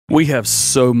We have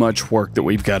so much work that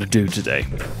we've got to do today.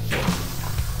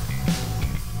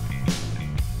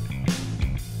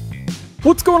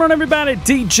 What's going on, everybody?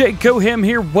 DjGoHam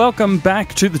here. Welcome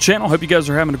back to the channel. Hope you guys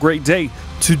are having a great day.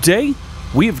 Today,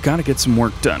 we have got to get some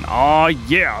work done. Oh,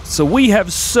 yeah. So we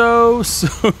have so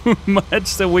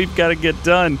much that we've got to get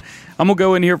done. I'm going to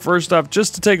go in here first off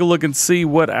just to take a look and see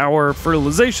what our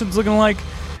fertilization's looking like.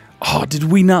 Oh, did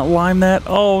we not lime that?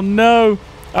 Oh, no.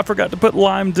 I forgot to put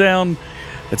lime down.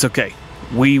 It's okay.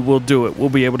 We will do it. We'll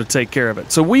be able to take care of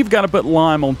it. So we've got to put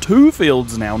lime on 2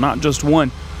 fields now, not just one.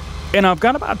 And I've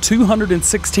got about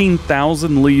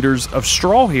 216,000 liters of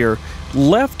straw here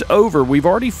left over. We've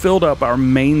already filled up our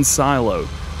main silo.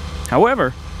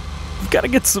 However, we've got to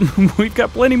get some, we've got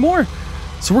plenty more.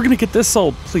 So we're going to get this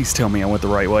sold. Please tell me I went the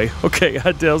right way. Okay,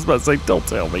 I was about to say, don't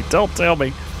tell me, don't tell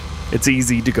me. It's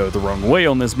easy to go the wrong way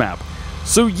on this map.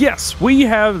 So yes, we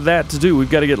have that to do. We've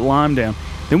got to get lime down.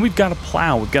 Then we've got to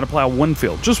plow. We've got to plow 1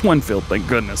 field. Just 1 field, thank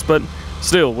goodness. But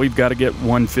still, we've got to get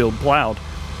 1 field plowed.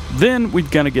 Then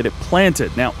we've got to get it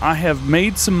planted. Now, I have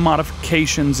made some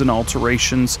modifications and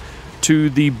alterations to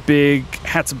the big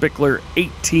Hatzabickler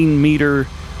 18-meter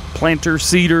planter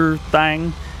seeder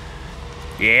thing.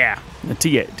 Yeah, the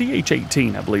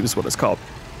TH18, I believe is what it's called.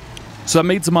 So I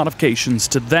made some modifications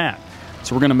to that.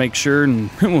 So we're going to make sure,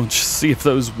 and we'll just see if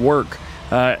those work.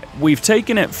 We've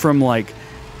taken it from like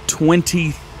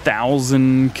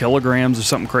 20,000 kilograms or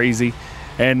something crazy,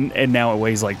 and now it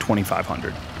weighs like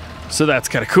 2,500. So that's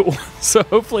kind of cool. So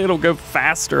hopefully it'll go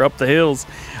faster up the hills.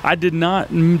 I did not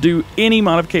do any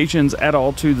modifications at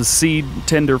all to the seed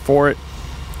tender for it.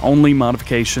 Only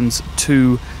modifications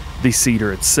to the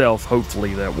seeder itself.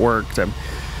 Hopefully that worked.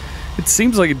 It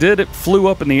seems like it did. It flew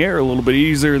up in the air a little bit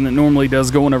easier than it normally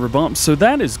does going over bumps. So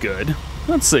that is good.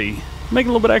 Let's see. Make a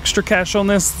little bit extra cash on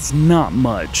this. It's not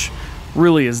much.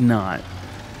 Really is not.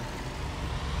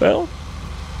 Well,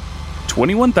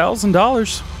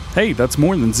 $21,000. Hey, that's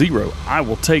more than zero. I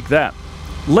will take that.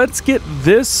 Let's get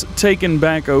this taken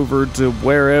back over to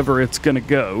wherever it's going to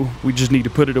go. We just need to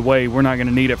put it away. We're not going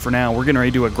to need it for now. We're going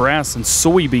to do a grass and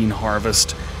soybean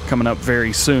harvest coming up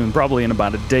very soon, probably in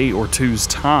about a day or two's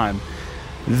time.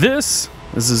 This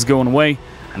is going away.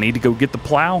 I need to go get the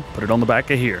plow, put it on the back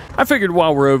of here. I figured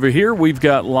while we're over here, we've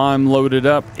got lime loaded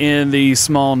up in the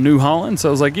small New Holland. So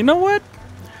I was like, you know what?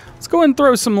 Let's go ahead and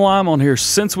throw some lime on here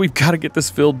since we've got to get this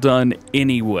field done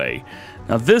anyway.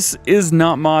 Now, this is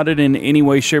not modded in any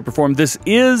way, shape, or form. This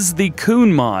is the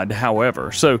Coon mod,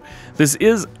 however. So this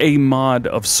is a mod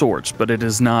of sorts, but it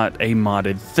is not a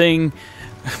modded thing.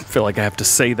 I feel like I have to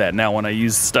say that now when I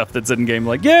use stuff that's in-game.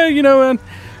 Like, yeah, you know, and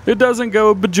it doesn't go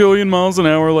a bajillion miles an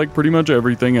hour like pretty much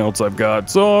everything else I've got.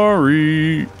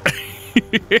 Sorry.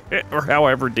 Or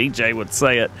however DJ would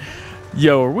say it.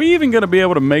 Yo, are we even going to be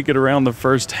able to make it around the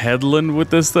first headland with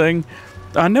this thing?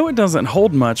 I know it doesn't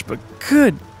hold much, but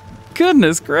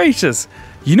goodness gracious.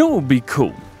 You know what would be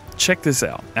cool? Check this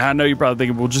out. I know you're probably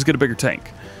thinking, we'll just get a bigger tank.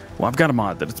 Well, I've got a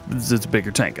mod that it's a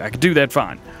bigger tank. I could do that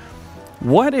fine.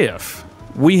 What if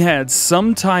we had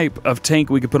some type of tank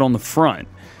we could put on the front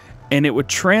and it would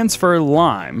transfer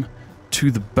lime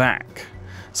to the back?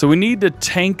 So we need a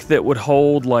tank that would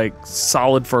hold like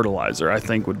solid fertilizer, I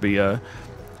think would be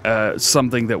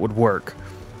something that would work.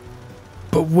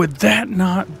 But would that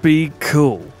not be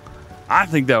cool? I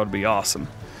think that would be awesome.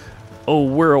 Oh,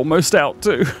 we're almost out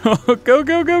too. Go, go,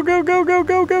 go, go, go, go,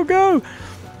 go, go, go.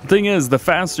 Thing is, the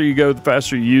faster you go, the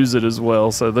faster you use it as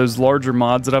well. So those larger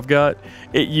mods that I've got,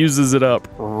 it uses it up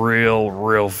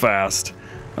real fast.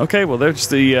 Okay, well, there's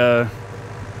the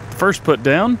first put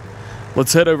down.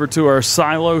 Let's head over to our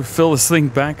silo, fill this thing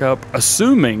back up,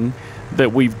 assuming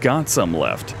that we've got some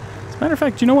left. Matter of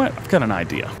fact, you know what? I've got an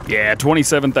idea. Yeah,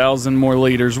 27,000 more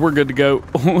liters. We're good to go.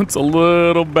 Oh, it's a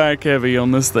little back heavy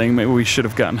on this thing. Maybe we should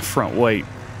have gotten a front weight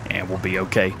and we'll be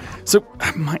okay. So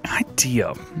my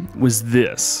idea was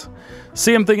this.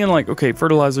 See, I'm thinking like, okay,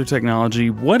 fertilizer technology.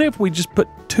 What if we just put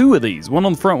 2 of these? One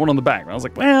on the front, one on the back. And I was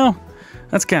like, well,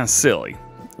 that's kind of silly.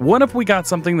 What if we got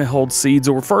something that holds seeds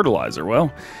or fertilizer?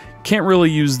 Well, can't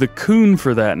really use the Coon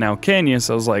for that now, can you?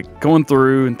 So I was like going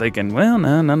through and thinking, well,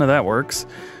 no, none of that works.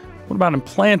 What about in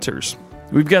planters?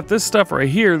 We've got this stuff right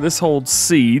here. This holds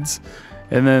seeds.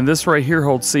 And then this right here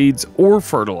holds seeds or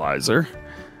fertilizer.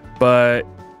 But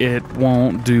it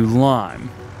won't do lime.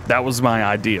 That was my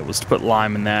idea, was to put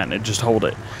lime in that and it just hold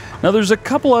it. Now there's a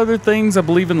couple other things. I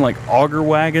believe in like auger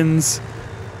wagons.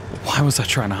 Why was I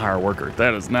trying to hire a worker?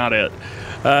 That is not it.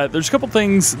 There's a couple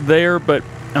things there, but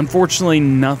unfortunately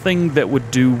nothing that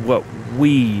would do what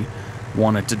we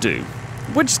want it to do.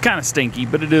 Which is kind of stinky,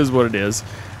 but it is what it is.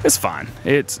 It's fine.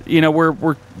 It's, you know,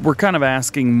 we're kind of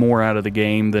asking more out of the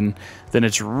game than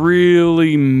it's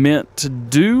really meant to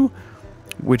do,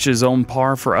 which is on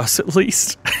par for us at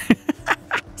least.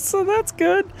 So that's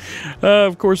good.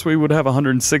 Of course, we would have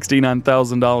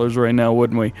 $169,000 right now,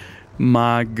 wouldn't we?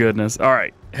 My goodness. All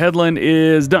right, headland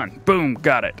is done. Boom,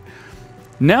 got it.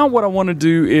 Now what I want to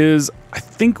do is, I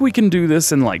think we can do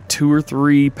this in like 2 or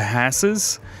 3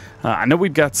 passes. I know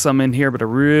we've got some in here, but I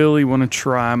really want to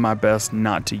try my best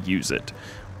not to use it.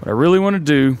 What I really want to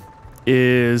do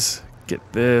is get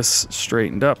this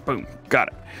straightened up. Boom, got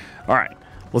it. All right,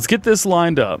 let's get this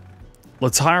lined up.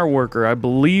 Let's hire worker. I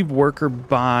believe worker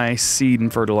by seed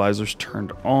and fertilizers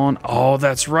turned on. Oh,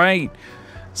 that's right.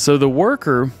 So the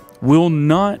worker will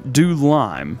not do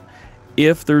lime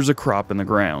if there's a crop in the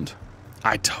ground.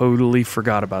 I totally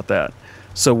forgot about that.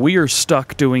 So we are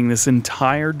stuck doing this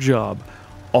entire job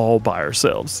all by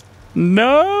ourselves.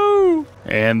 No!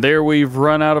 And there we've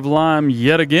run out of lime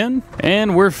yet again,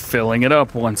 and we're filling it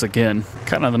up once again.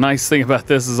 Kind of the nice thing about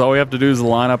this is all we have to do is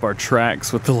line up our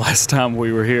tracks with the last time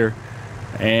we were here,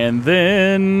 and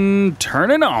then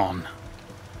turn it on.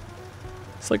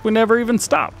 It's like we never even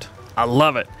stopped. I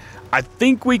love it. I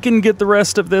think we can get the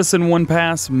rest of this in one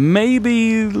pass,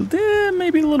 maybe a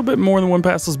little bit more than one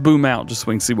pass. Let's boom out just so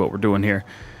we can see what we're doing here.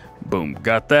 Boom,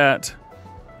 got that.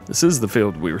 This is the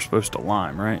field we were supposed to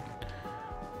lime, right?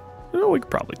 Oh, we could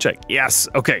probably check. Yes.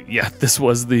 Okay. Yeah. This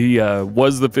was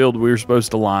the field we were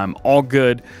supposed to lime. All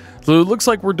good. So it looks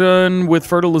like we're done with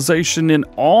fertilization in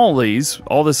all these.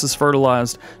 All this is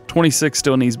fertilized. 26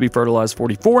 still needs to be fertilized.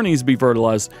 44 needs to be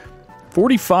fertilized.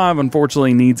 45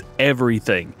 unfortunately needs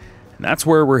everything. And that's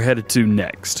where we're headed to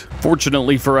next.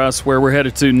 Fortunately for us, where we're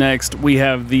headed to next, we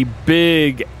have the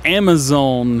big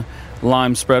Amazon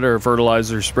lime spreader, or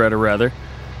fertilizer spreader rather.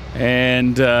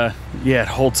 And yeah, it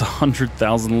holds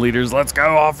 100,000 liters. Let's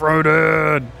go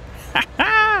off-roaded.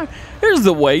 Here's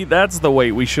the weight. That's the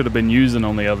weight we should have been using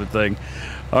on the other thing.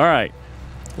 All right,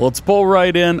 let's pull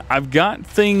right in. I've got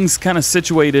things kind of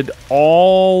situated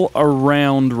all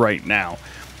around right now.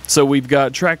 So we've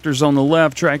got tractors on the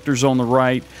left, tractors on the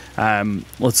right.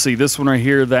 Let's see, this one right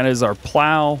here, that is our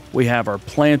plow. We have our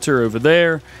planter over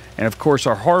there. And of course,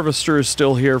 our harvester is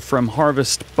still here from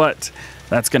harvest, but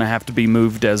that's going to have to be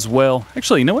moved as well.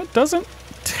 Actually, you know what? It doesn't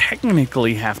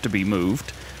technically have to be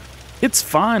moved. It's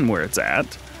fine where it's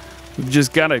at. We've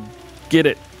just got to get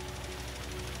it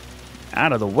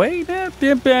out of the way.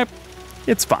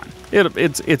 It's fine.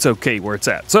 It's okay where it's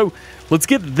at. So let's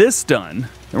get this done.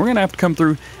 And we're going to have to come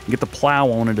through and get the plow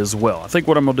on it as well. I think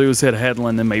what I'm going to do is hit a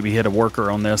headland and maybe hit a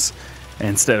worker on this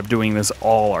instead of doing this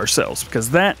all ourselves,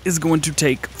 because that is going to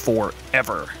take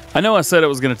forever. I know I said it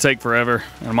was going to take forever,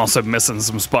 and I'm also missing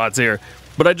some spots here,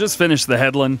 but I just finished the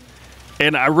headland,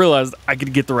 and I realized I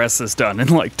could get the rest of this done in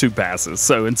like 2 passes.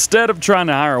 So instead of trying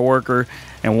to hire a worker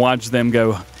and watch them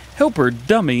go, helper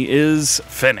dummy is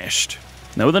finished.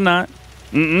 No, they're not.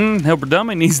 Helper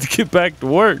dummy needs to get back to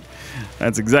work.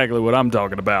 That's exactly what I'm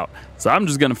talking about. So I'm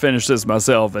just going to finish this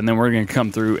myself, and then we're going to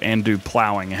come through and do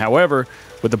plowing. However,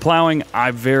 with the plowing,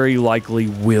 I very likely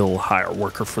will hire a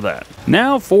worker for that.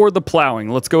 Now for the plowing.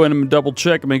 Let's go in and double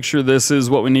check and make sure this is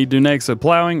what we need to do next. So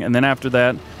plowing, and then after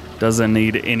that, doesn't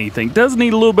need anything. Does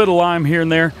need a little bit of lime here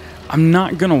and there. I'm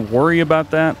not going to worry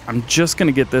about that. I'm just going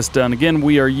to get this done. Again,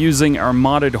 we are using our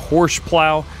modded horse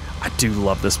plow. I do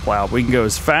love this plow. We can go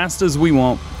as fast as we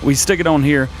want. We stick it on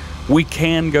here. We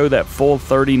can go that full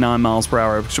 39 miles per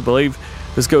hour, which I believe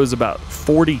this goes about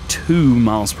 42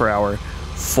 miles per hour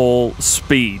full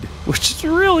speed, which is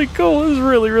really cool. This is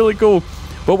really, really cool.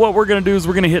 But what we're going to do is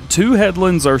we're going to hit 2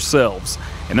 headlands ourselves,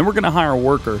 and then we're going to hire a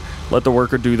worker, let the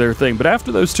worker do their thing. But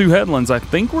after those 2 headlands, I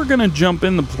think we're going to jump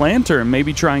in the planter and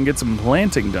maybe try and get some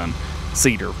planting done.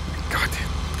 Cedar. God,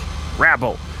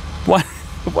 rabble.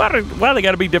 Why they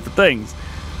got to be different things?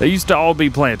 They used to all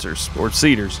be planters or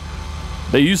cedars.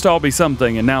 They used to all be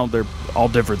something, and now they're all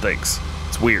different things.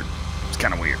 It's weird. It's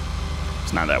kind of weird.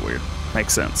 It's not that weird.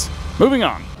 Makes sense. Moving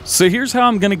on. So here's how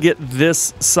I'm going to get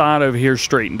this side over here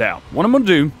straightened out. What I'm going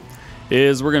to do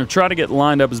is we're going to try to get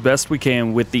lined up as best we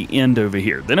can with the end over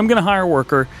here. Then I'm going to hire a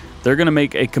worker. They're going to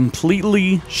make a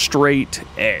completely straight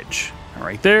edge.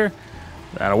 Right there.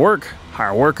 That'll work. Hire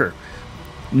a worker.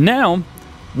 Now,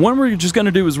 what we're just going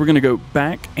to do is we're going to go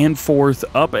back and forth,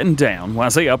 up and down. When I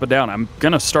say up and down, I'm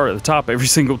going to start at the top every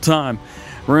single time.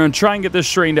 We're going to try and get this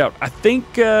straightened out. I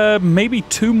think maybe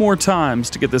 2 more times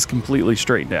to get this completely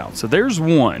straightened out. So there's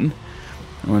one.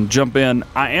 I'm going to jump in.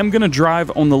 I am going to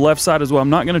drive on the left side as well. I'm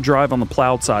not going to drive on the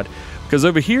plowed side, because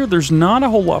over here there's not a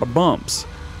whole lot of bumps.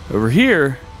 Over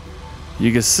here,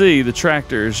 you can see the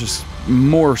tractor is just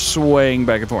more swaying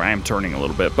back and forth. I am turning a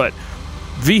little bit, but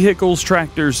Vehicles,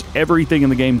 tractors, everything in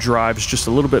the game drives just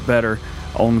a little bit better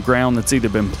on ground that's either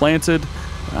been planted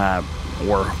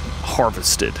or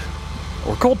harvested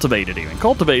or cultivated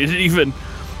even.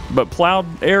 But plowed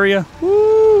area,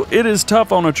 woo, it is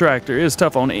tough on a tractor. It is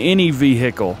tough on any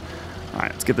vehicle. All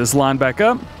right, let's get this line back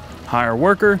up. Hire a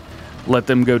worker. Let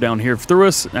them go down here through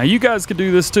us. Now, you guys could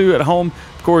do this too at home.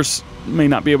 Of course, may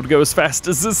not be able to go as fast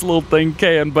as this little thing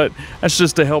can, but that's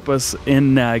just to help us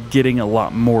in getting a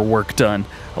lot more work done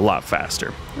a lot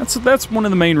faster. That's one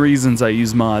of the main reasons I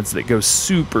use mods that go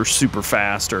super, super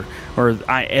fast, or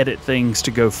I edit things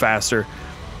to go faster.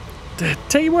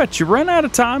 Tell you what, you run out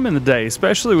of time in the day,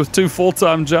 especially with 2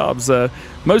 full-time jobs.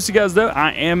 Most of you guys know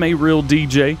I am a real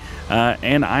DJ,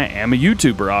 and I am a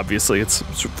YouTuber, obviously. It's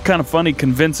kind of funny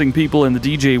convincing people in the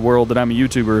DJ world that I'm a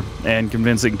YouTuber and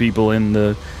convincing people in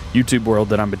the YouTube world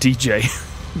that I'm a DJ.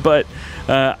 But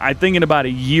I think in about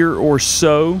a year or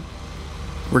so,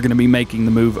 we're going to be making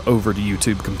the move over to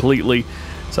YouTube completely.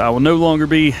 So I will no longer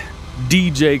be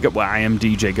well, I am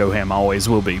DjGoHam, always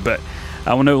will be, but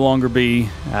I will no longer be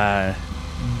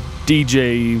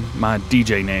DJ, my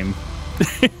DJ name.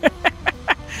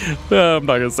 I'm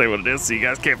not going to say what it is so you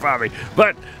guys can't find me.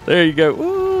 But there you go.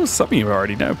 Ooh, some of you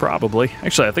already know, probably.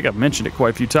 Actually, I think I've mentioned it quite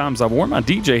a few times. I've worn my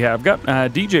DJ hat. I've got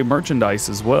DJ merchandise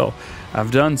as well.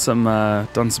 I've done some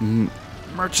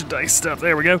merchandise stuff.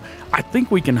 There we go. I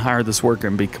think we can hire this worker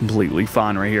and be completely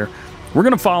fine right here. We're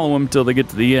going to follow them until they get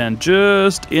to the end,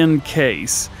 just in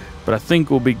case. But I think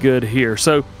we'll be good here.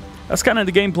 So that's kind of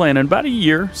the game plan. In about a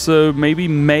year, so maybe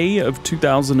May of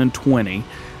 2020,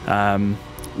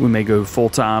 we may go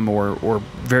full-time or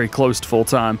very close to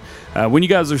full-time. When you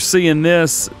guys are seeing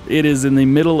this, it is in the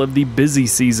middle of the busy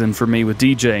season for me with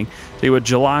DJing. Tell you what,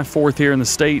 July 4th here in the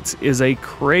States is a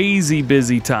crazy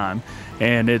busy time,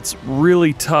 and it's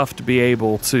really tough to be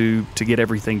able to get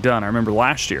everything done. I remember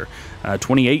last year,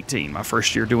 2018, my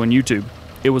first year doing YouTube,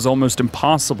 it was almost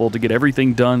impossible to get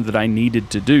everything done that I needed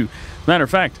to do. Matter of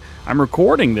fact, I'm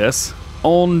recording this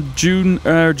on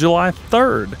July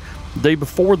 3rd, day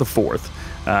before the 4th,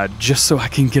 just so I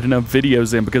can get enough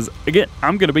videos in, because again,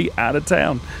 I'm going to be out of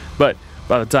town. But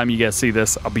by the time you guys see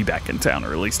this, I'll be back in town,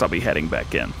 or at least I'll be heading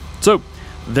back in. So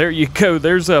there you go.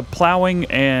 There's plowing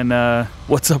and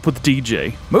what's up with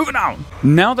DJ. Moving on.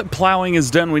 Now that plowing is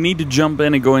done, we need to jump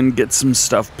in and go and get some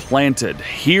stuff planted.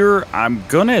 Here, I'm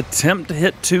going to attempt to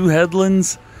hit 2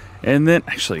 headlands. And then,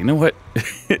 actually, you know what?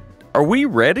 Are we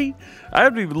ready? I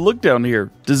haven't even looked down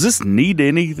here. Does this need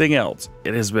anything else?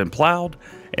 It has been plowed,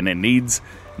 and it needs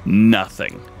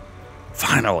nothing.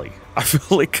 Finally. I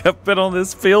feel like I've been on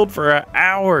this field for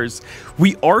hours.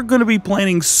 We are going to be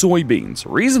planting soybeans.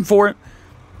 Reason for it,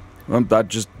 well, I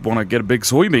just want to get a big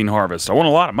soybean harvest. I want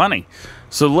a lot of money.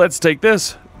 So let's take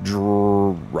this.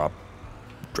 Drop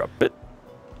it.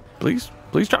 Please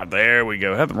drop. There we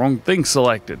go. I had the wrong thing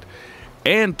selected.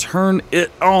 And turn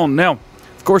it on. Now,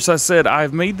 of course, I said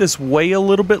I've made this weigh a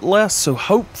little bit less, so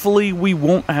hopefully we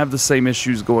won't have the same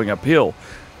issues going uphill.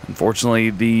 Unfortunately,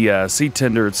 the seed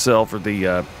tender itself, or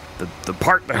the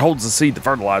part that holds the seed, the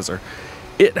fertilizer,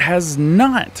 it has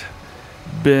not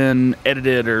been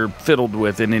edited or fiddled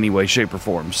with in any way, shape, or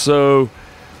form. So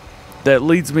that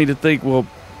leads me to think, well,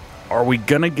 are we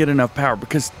going to get enough power?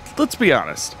 Because let's be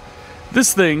honest,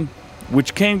 this thing,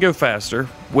 which can go faster,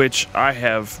 which I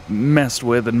have messed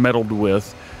with and meddled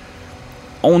with,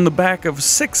 on the back of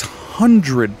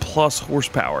 600 plus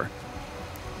horsepower,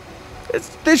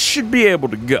 this should be able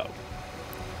to go.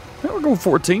 Now we're going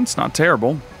 14, it's not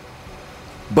terrible.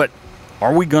 But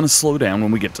are we going to slow down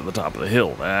when we get to the top of the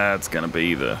hill? That's going to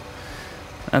be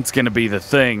the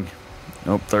thing.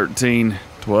 Nope, 13,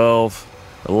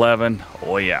 12, 11.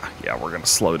 Oh yeah, we're going to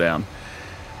slow down.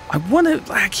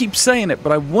 I keep saying it,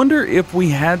 but I wonder if we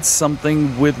had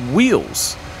something with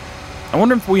wheels. I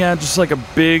wonder if we had just like a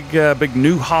big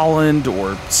New Holland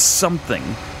or something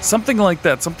like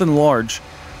that, something large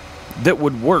that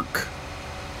would work.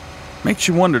 Makes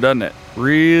you wonder, doesn't it?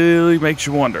 Really makes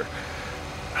you wonder.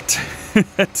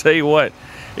 I tell you what,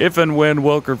 if and when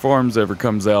Welker Farms ever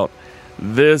comes out,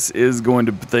 this is going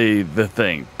to be the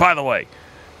thing. By the way,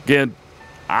 again,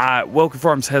 Welker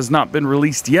Farms has not been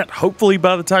released yet. Hopefully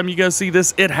by the time you guys see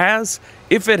this, it has.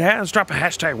 If it has, drop a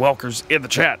hashtag Welkers in the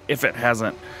chat. If it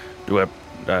hasn't, do a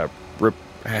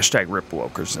hashtag Rip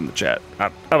Welkers in the chat. I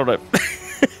don't know.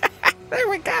 There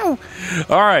we go.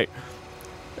 All right.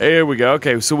 There we go.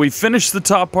 Okay, so we finished the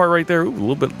top part right there. Ooh, a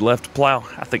little bit left to plow.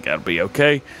 I think that'll be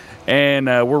okay. And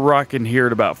we're rocking here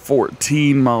at about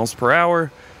 14 miles per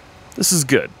hour. This is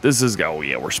good. Oh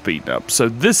yeah, we're speeding up. So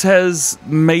this has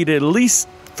made it, at least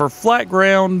for flat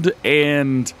ground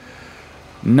and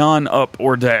non-up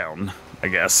or down, I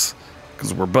guess.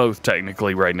 because we're both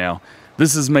technically right now.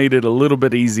 This has made it a little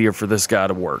bit easier for this guy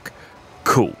to work.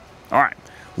 Cool. All right,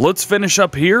 let's finish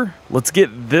up here. Let's get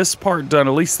this part done,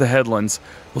 at least the headlands.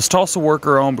 Let's toss a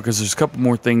worker on because there's a couple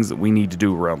more things that we need to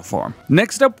do around the farm.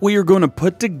 Next up, we are going to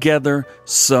put together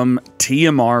some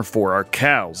TMR for our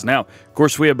cows. Now, of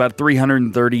course, we have about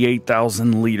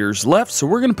 338,000 liters left, so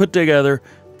we're going to put together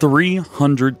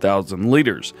 300,000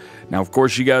 liters. Now, of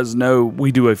course, you guys know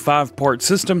we do a 5-part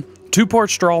system. 2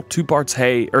 parts straw, 2 parts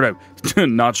hay, or no,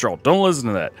 not straw, don't listen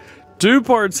to that. 2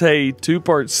 parts hay, 2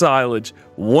 parts silage,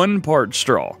 1 part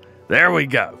straw. There we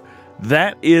go.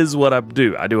 That is what I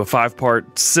do. I do a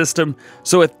 5-part system,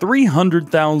 so at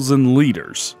 300,000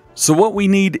 liters. So what we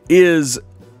need is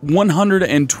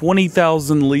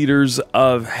 120,000 liters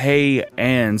of hay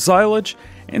and silage,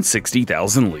 and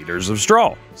 60,000 liters of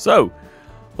straw. So,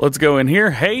 let's go in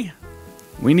here. Hay,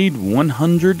 we need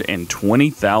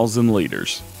 120,000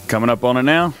 liters. Coming up on it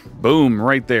now. Boom,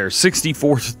 right there.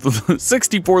 64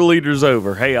 liters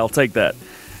over. Hey, I'll take that.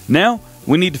 Now,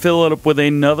 we need to fill it up with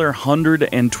another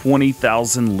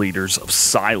 120,000 liters of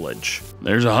silage.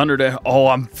 There's 100. Oh,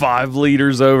 I'm 5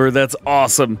 liters over. That's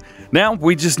awesome. Now,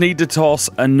 we just need to toss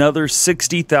another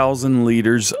 60,000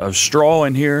 liters of straw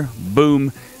in here.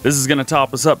 Boom. This is going to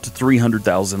top us up to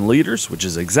 300,000 liters, which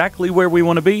is exactly where we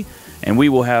want to be. And we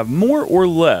will have more or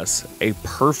less a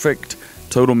perfect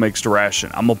total mixed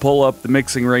ration. I'm going to pull up the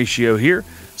mixing ratio here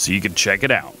so you can check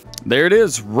it out. There it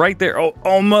is, right there. Oh,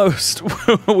 almost.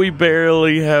 We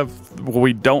barely have, well,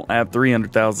 we don't have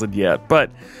 300,000 yet,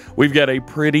 but we've got a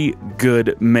pretty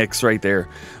good mix right there.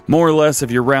 More or less,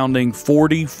 if you're rounding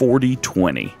 40, 40,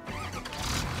 20.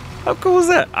 How cool is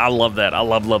that? I love that. I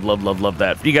love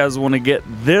that. If you guys want to get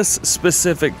this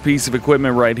specific piece of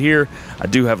equipment right here, I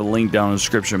do have a link down in the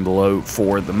description below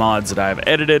for the mods that I have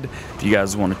edited. If you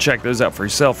guys want to check those out for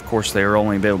yourself, of course, they are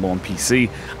only available on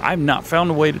PC. I've not found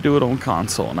a way to do it on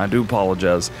console, and I do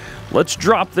apologize. Let's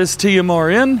drop this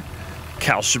TMR in.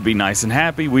 Cows should be nice and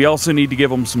happy. We also need to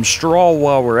give them some straw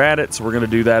while we're at it, so we're going to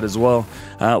do that as well.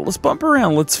 Let's bump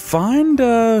around. Let's find,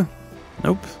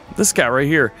 nope, this guy right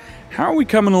here. How are we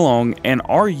coming along, and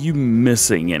are you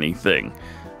missing anything?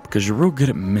 Because you're real good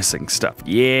at missing stuff.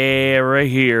 Yeah,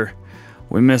 right here.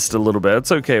 We missed a little bit.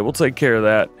 It's okay. We'll take care of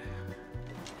that.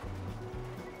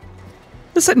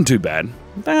 This isn't too bad.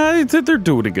 They're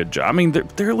doing a good job. I mean,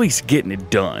 they're at least getting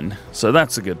it done. So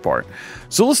that's the good part.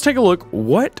 So let's take a look.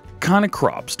 What kind of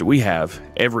crops do we have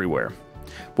everywhere?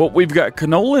 Well, we've got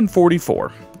canola in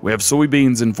 44. We have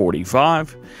soybeans in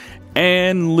 45.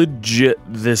 And legit,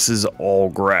 this is all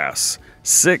grass.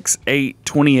 6, 8,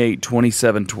 28,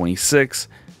 27, 26.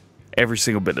 Every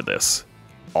single bit of this.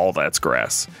 All that's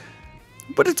grass.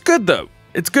 But it's good, though.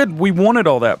 It's good. We wanted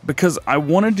all that because I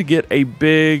wanted to get a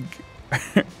big...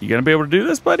 You gonna be able to do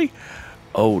this, buddy?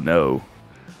 Oh, no.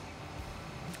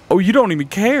 Oh, you don't even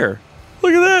care.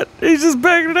 Look at that. He's just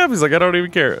backing it up. He's like, I don't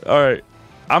even care. All right.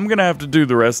 I'm gonna have to do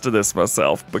the rest of this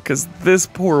myself because this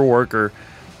poor worker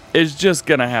is just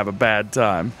gonna have a bad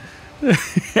time.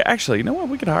 Actually, you know what?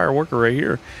 We could hire a worker right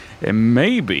here and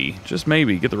maybe, just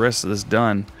maybe, get the rest of this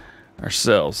done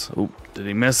ourselves. Oh, did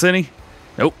he miss any?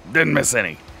 Nope, didn't miss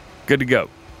any. Good to go.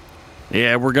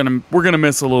 Yeah, we're gonna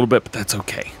miss a little bit, but that's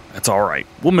okay. That's all right.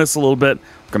 We'll miss a little bit.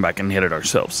 We'll come back and hit it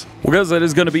ourselves. Well, guys, that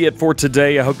is going to be it for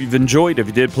today. I hope you've enjoyed. If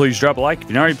you did, please drop a like. If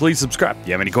you're not already, please subscribe. If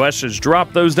you have any questions,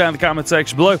 drop those down in the comment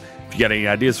section below. If you got any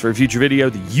ideas for a future video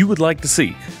that you would like to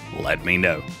see, let me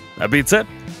know. That being said,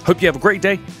 hope you have a great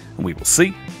day, and we will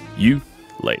see you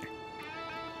later.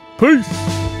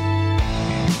 Peace!